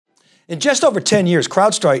In just over 10 years,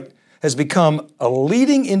 CrowdStrike has become a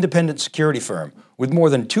leading independent security firm with more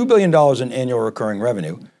than $2 billion in annual recurring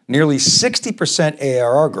revenue, nearly 60%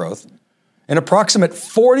 ARR growth, an approximate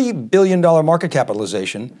 $40 billion market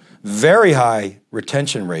capitalization, very high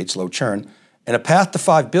retention rates, low churn, and a path to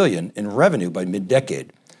 $5 billion in revenue by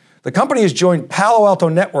mid-decade. The company has joined Palo Alto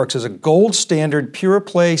Networks as a gold standard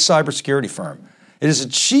pure-play cybersecurity firm. It has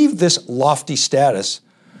achieved this lofty status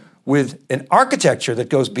with an architecture that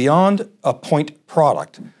goes beyond a point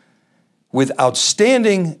product, with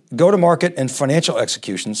outstanding go-to-market and financial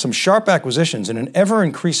execution, some sharp acquisitions, and an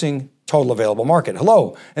ever-increasing total available market.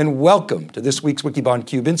 Hello, and welcome to this week's Wikibon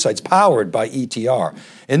Cube Insights, powered by ETR.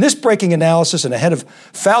 In this breaking analysis and ahead of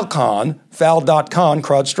FalCon,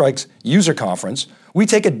 CrowdStrike's user conference, we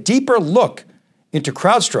take a deeper look into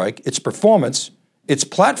CrowdStrike, its performance, its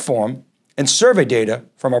platform, and survey data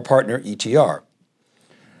from our partner ETR.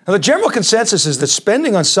 Now, the general consensus is that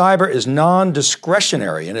spending on cyber is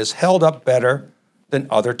non-discretionary and is held up better than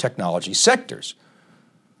other technology sectors.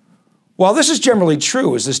 While this is generally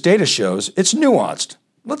true, as this data shows, it's nuanced.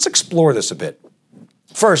 Let's explore this a bit.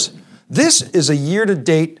 First, this is a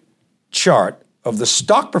year-to-date chart of the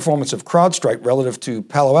stock performance of CrowdStrike relative to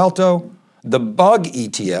Palo Alto, the Bug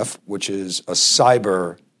ETF, which is a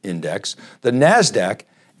cyber index, the NASDAQ,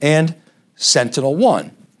 and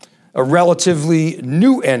SentinelOne, a relatively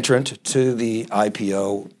new entrant to the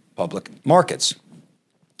IPO public markets.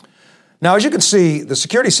 Now, as you can see, the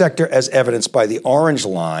security sector, as evidenced by the orange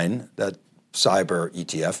line, that cyber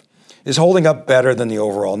ETF, is holding up better than the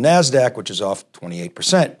overall NASDAQ, which is off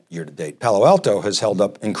 28% year to date. Palo Alto has held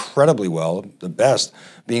up incredibly well, the best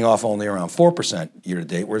being off only around 4% year to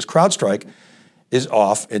date, whereas CrowdStrike is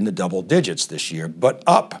off in the double digits this year, but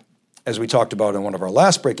up, as we talked about in one of our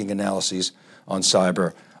last breaking analyses on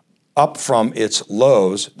cyber, up from its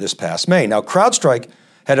lows this past May. Now, CrowdStrike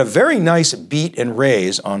had a very nice beat and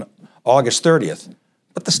raise on August 30th,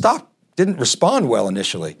 but the stock didn't respond well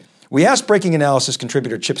initially. We asked breaking analysis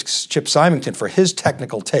contributor Chip Symington for his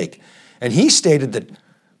technical take, and he stated that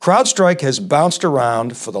CrowdStrike has bounced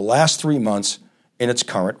around for the last 3 months in its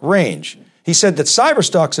current range. He said that cyber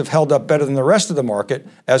stocks have held up better than the rest of the market,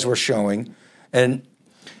 as we're showing, and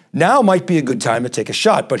now might be a good time to take a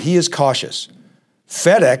shot, but he is cautious.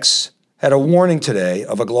 FedEx had a warning today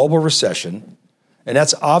of a global recession, and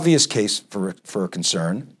that's obvious case for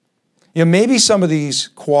concern. You know, maybe some of these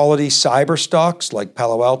quality cyber stocks like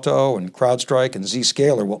Palo Alto and CrowdStrike and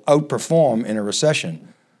Zscaler will outperform in a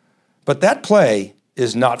recession. But that play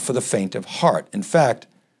is not for the faint of heart. In fact,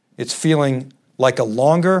 it's feeling like a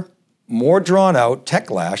longer, more drawn-out tech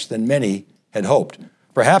lash than many had hoped.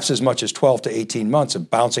 Perhaps as much as 12 to 18 months of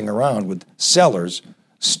bouncing around with sellers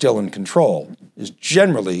still in control is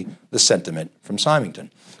generally the sentiment from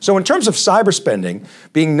Symington. So in terms of cyber spending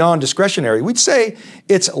being non-discretionary, we'd say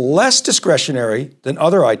it's less discretionary than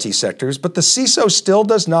other IT sectors, but the CISO still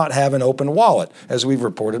does not have an open wallet, as we've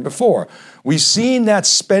reported before. We've seen that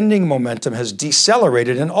spending momentum has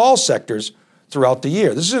decelerated in all sectors throughout the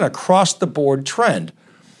year. This is an across-the-board trend.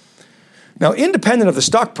 Now, independent of the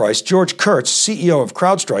stock price, George Kurtz, CEO of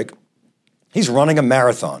CrowdStrike, he's running a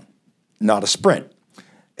marathon, not a sprint.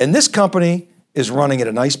 And this company is running at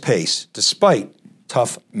a nice pace despite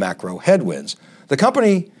tough macro headwinds. The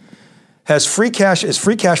company is free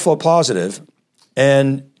cash flow positive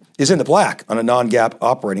and is in the black on a non-GAAP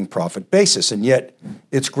operating profit basis, and yet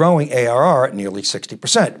it's growing ARR at nearly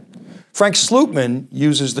 60%. Frank Slootman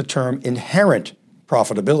uses the term inherent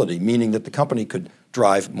profitability, meaning that the company could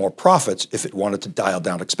drive more profits if it wanted to dial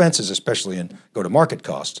down expenses, especially in go-to-market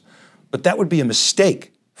costs. But that would be a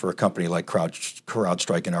mistake for a company like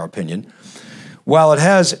CrowdStrike, in our opinion. While it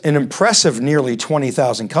has an impressive nearly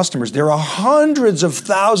 20,000 customers, there are hundreds of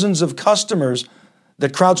thousands of customers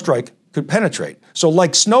that CrowdStrike could penetrate. So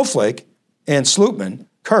like Snowflake and Slootman,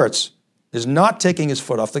 Kurtz is not taking his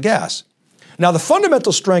foot off the gas. Now, the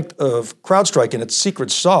fundamental strength of CrowdStrike and its secret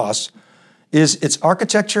sauce is its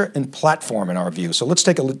architecture and platform, in our view. So let's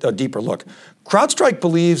take a deeper look. CrowdStrike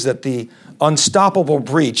believes that the unstoppable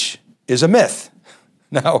breach is a myth.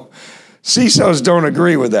 Now, CISOs don't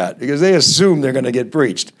agree with that because they assume they're going to get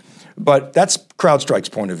breached. But that's CrowdStrike's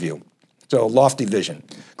point of view. So, lofty vision.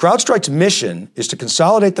 CrowdStrike's mission is to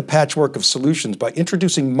consolidate the patchwork of solutions by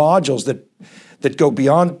introducing modules that go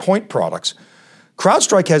beyond point products.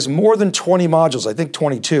 CrowdStrike has more than 20 modules, I think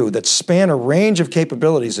 22, that span a range of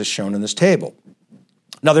capabilities as shown in this table.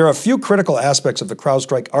 Now, there are a few critical aspects of the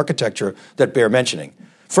CrowdStrike architecture that bear mentioning.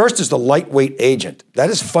 First is the lightweight agent. That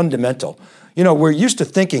is fundamental. You know, we're used to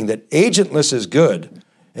thinking that agentless is good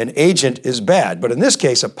and agent is bad, but in this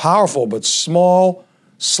case, a powerful but small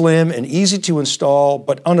slim, and easy to install,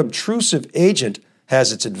 but unobtrusive agent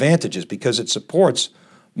has its advantages because it supports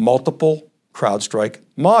multiple CrowdStrike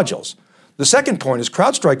modules. The second point is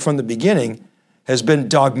CrowdStrike from the beginning has been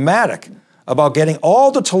dogmatic about getting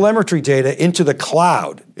all the telemetry data into the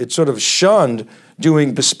cloud. It sort of shunned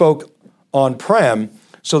doing bespoke on-prem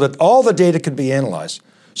so that all the data could be analyzed.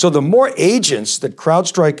 So the more agents that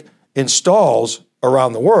CrowdStrike installs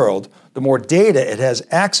around the world, the more data it has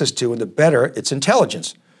access to and the better its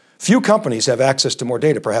intelligence. Few companies have access to more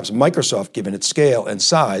data. Perhaps Microsoft, given its scale and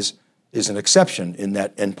size, is an exception in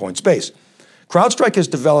that endpoint space. CrowdStrike has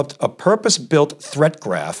developed a purpose-built threat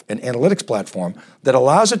graph and analytics platform that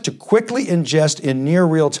allows it to quickly ingest in near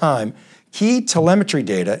real time key telemetry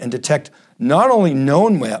data and detect not only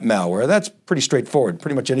known malware, that's pretty straightforward,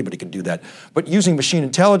 pretty much anybody can do that, but using machine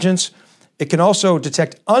intelligence, it can also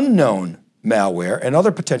detect unknown malware and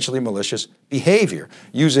other potentially malicious behavior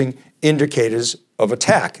using indicators of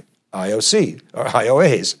attack, IOC, or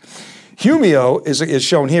IOAs. Humio is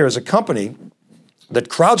shown here as a company that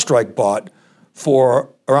CrowdStrike bought for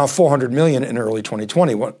around $400 million in early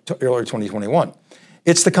 2021.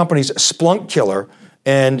 It's the company's Splunk killer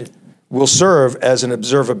and will serve as an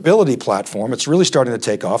observability platform. It's really starting to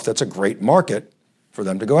take off. That's a great market for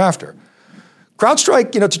them to go after.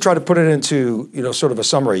 CrowdStrike, to try to put it into, sort of a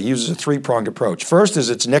summary, uses a three-pronged approach. First is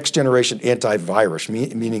its next-generation antivirus,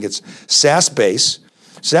 meaning it's SaaS-based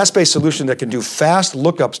solution that can do fast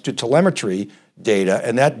lookups to telemetry data,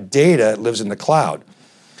 and that data lives in the cloud.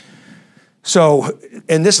 So,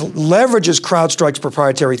 and this leverages CrowdStrike's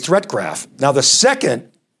proprietary threat graph. Now, the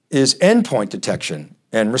second is endpoint detection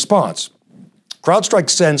and response. CrowdStrike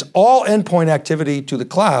sends all endpoint activity to the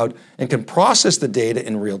cloud and can process the data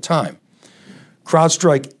in real time.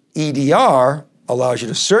 CrowdStrike EDR allows you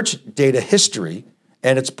to search data history,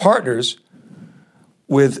 and its partners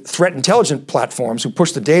with threat intelligence platforms who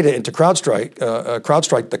push the data into CrowdStrike,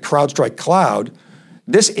 the CrowdStrike Cloud.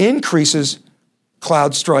 This increases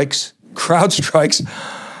CrowdStrike's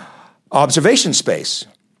observation space.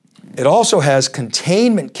 It also has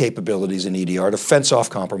containment capabilities in EDR to fence off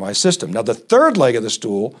compromised system. Now, the third leg of the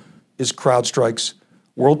stool is CrowdStrike's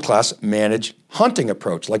world-class managed hunting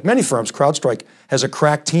approach. Like many firms, CrowdStrike has a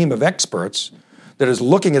crack team of experts that is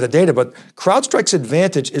looking at the data, but CrowdStrike's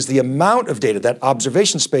advantage is the amount of data, that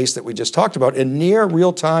observation space that we just talked about, and near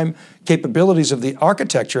real-time capabilities of the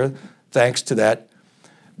architecture thanks to that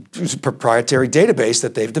proprietary database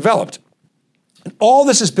that they've developed. And all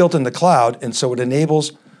this is built in the cloud, and so it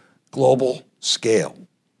enables global scale.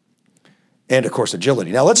 And of course,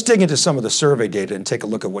 agility. Now let's dig into some of the survey data and take a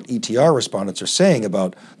look at what ETR respondents are saying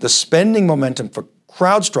about the spending momentum for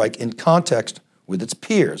CrowdStrike in context with its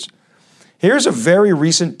peers. Here's a very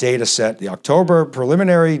recent data set, the October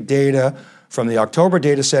preliminary data from the October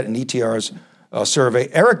data set in ETR's survey.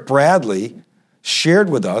 Eric Bradley shared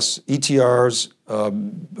with us, ETR's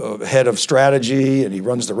head of strategy, and he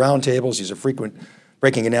runs the roundtables. He's a frequent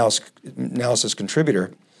breaking analysis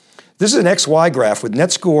contributor. This is an XY graph with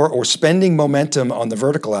net score or spending momentum on the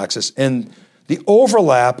vertical axis and the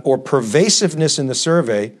overlap or pervasiveness in the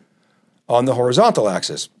survey on the horizontal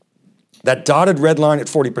axis. That dotted red line at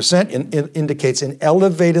 40% indicates an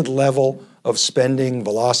elevated level of spending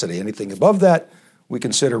velocity. Anything above that we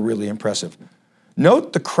consider really impressive.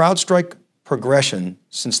 Note the CrowdStrike progression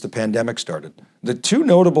since the pandemic started. The two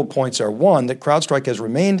notable points are, one, that CrowdStrike has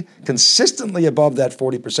remained consistently above that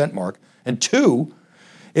 40% mark, and two,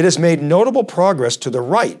 it has made notable progress to the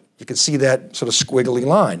right. You can see that sort of squiggly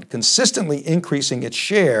line, consistently increasing its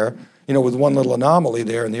share, with one little anomaly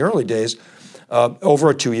there in the early days, over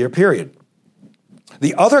a 2-year period.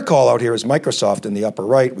 The other call out here is Microsoft in the upper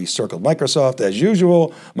right. We circled Microsoft as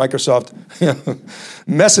usual. Microsoft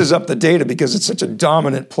messes up the data because it's such a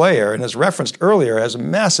dominant player, and as referenced earlier, has a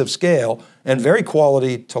massive scale and very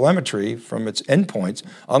quality telemetry from its endpoints.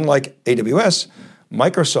 Unlike AWS,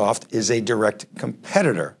 Microsoft is a direct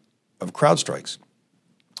competitor of CrowdStrike's.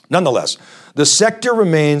 Nonetheless, the sector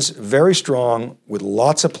remains very strong with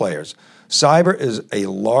lots of players. Cyber is a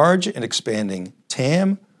large and expanding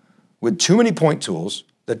TAM with too many point tools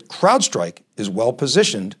that CrowdStrike is well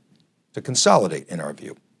positioned to consolidate, in our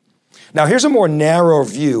view. Now, here's a more narrow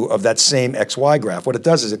view of that same XY graph. What it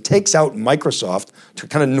does is it takes out Microsoft to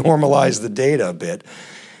kind of normalize the data a bit,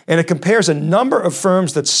 and it compares a number of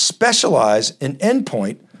firms that specialize in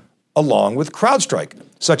endpoint along with CrowdStrike,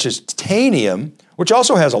 such as Tanium, which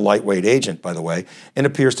also has a lightweight agent, by the way, and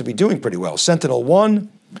appears to be doing pretty well. SentinelOne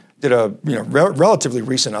did a relatively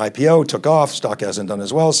recent IPO, took off. Stock hasn't done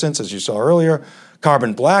as well since, as you saw earlier.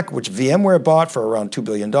 Carbon Black, which VMware bought for around $2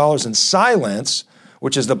 billion, and Cylance,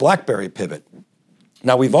 which is the BlackBerry pivot.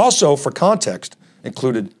 Now, we've also, for context,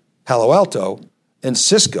 included Palo Alto and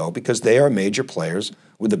Cisco because they are major players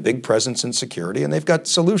with a big presence in security, and they've got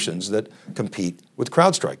solutions that compete with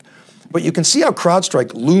CrowdStrike. But you can see how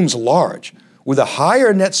CrowdStrike looms large with a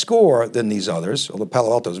higher net score than these others, although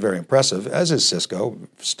Palo Alto is very impressive, as is Cisco,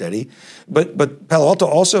 steady. But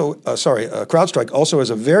CrowdStrike also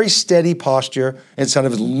has a very steady posture and kind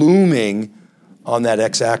of looming on that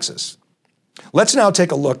x-axis. Let's now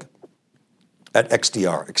take a look at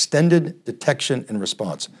XDR, Extended Detection and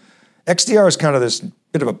Response. XDR is kind of this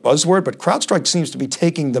bit of a buzzword, but CrowdStrike seems to be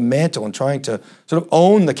taking the mantle and trying to sort of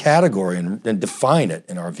own the category and define it,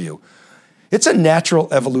 in our view. It's a natural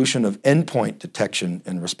evolution of endpoint detection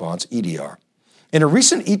and response, EDR. In a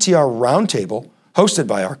recent ETR roundtable hosted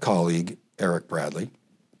by our colleague, Eric Bradley,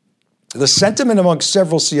 the sentiment among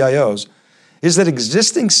several CIOs is that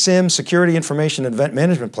existing SIEM security information and event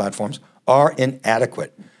management platforms are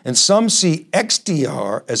inadequate. And some see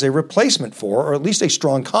XDR as a replacement for, or at least a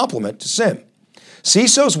strong complement to SIEM.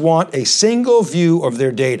 CISOs want a single view of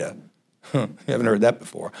their data. You haven't heard that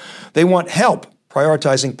before. They want help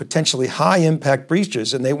prioritizing potentially high-impact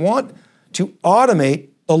breaches, and they want to automate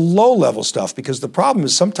the low-level stuff because the problem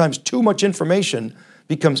is sometimes too much information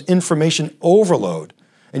becomes information overload,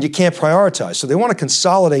 and you can't prioritize. So they want to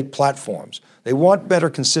consolidate platforms. They want better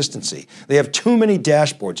consistency. They have too many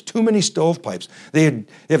dashboards, too many stovepipes. They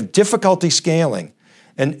have difficulty scaling,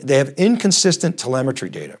 and they have inconsistent telemetry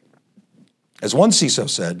data. As one CISO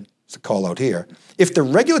said, it's a call out here, if the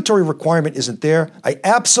regulatory requirement isn't there, I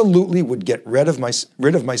absolutely would get rid of my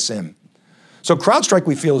SIEM. So CrowdStrike,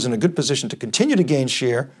 we feel, is in a good position to continue to gain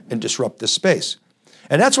share and disrupt this space.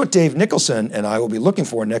 And that's what Dave Nicholson and I will be looking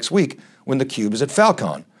for next week when theCUBE is at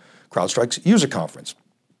Falcon, CrowdStrike's user conference.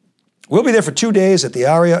 We'll be there for 2 days at the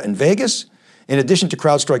Aria in Vegas. In addition to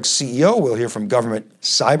CrowdStrike's CEO, we'll hear from government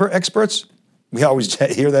cyber experts. We always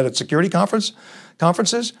hear that at security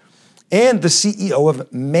conferences. And the CEO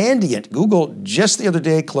of Mandiant. Google just the other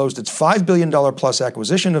day closed its $5 billion plus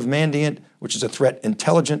acquisition of Mandiant, which is a threat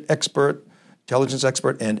intelligence expert,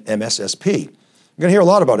 and MSSP. We're going to hear a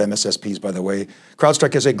lot about MSSPs, by the way.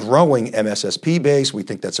 CrowdStrike has a growing MSSP base. We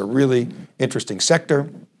think that's a really interesting sector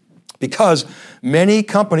because many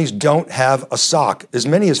companies don't have a SOC. As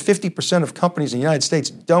many as 50% of companies in the United States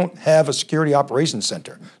don't have a security operations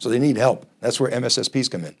center, so they need help. That's where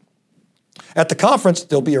MSSPs come in. At the conference,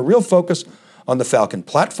 there'll be a real focus on the Falcon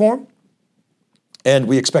platform, and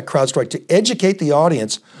we expect CrowdStrike to educate the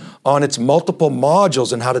audience on its multiple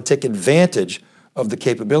modules and how to take advantage of the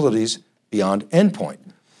capabilities beyond endpoint.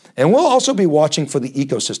 And we'll also be watching for the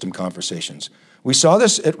ecosystem conversations. We saw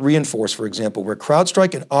this at Reinforce, for example, where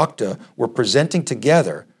CrowdStrike and Okta were presenting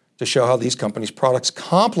together to show how these companies' products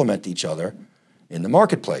complement each other in the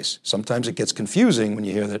marketplace. Sometimes it gets confusing when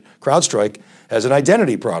you hear that CrowdStrike has an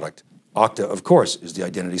identity product. Okta, of course, is the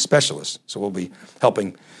identity specialist. So we'll be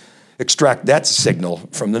helping extract that signal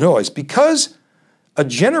from the noise because a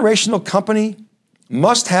generational company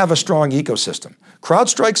must have a strong ecosystem.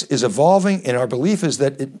 CrowdStrike is evolving, and our belief is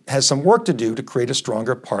that it has some work to do to create a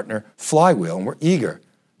stronger partner flywheel, and we're eager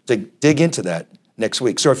to dig into that next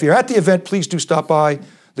week. So if you're at the event, please do stop by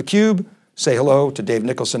theCUBE, say hello to Dave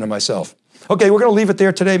Nicholson and myself. Okay, we're going to leave it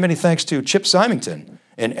there today. Many thanks to Chip Symington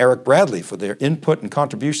and Eric Bradley for their input and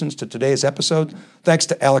contributions to today's episode. Thanks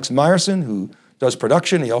to Alex Meyerson, who does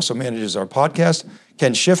production. He also manages our podcast.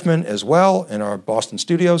 Ken Schiffman as well in our Boston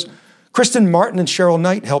studios. Kristen Martin and Cheryl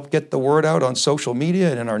Knight help get the word out on social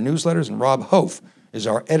media and in our newsletters, and Rob Hof is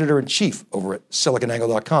our editor-in-chief over at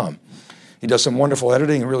siliconangle.com. He does some wonderful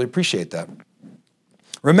editing and really appreciate that.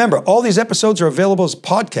 Remember, all these episodes are available as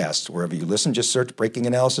podcasts. Wherever you listen, just search Breaking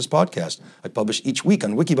Analysis Podcast. I publish each week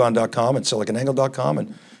on wikibon.com and siliconangle.com,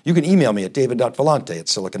 and you can email me at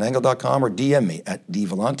david.vellante@siliconangle.com or DM me at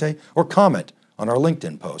dvellante or comment on our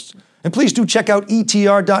LinkedIn posts. And please do check out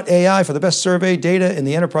etr.ai for the best survey data in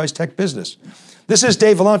the enterprise tech business. This is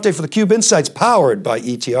Dave Vellante for theCUBE Insights powered by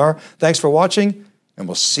ETR. Thanks for watching, and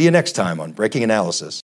we'll see you next time on Breaking Analysis.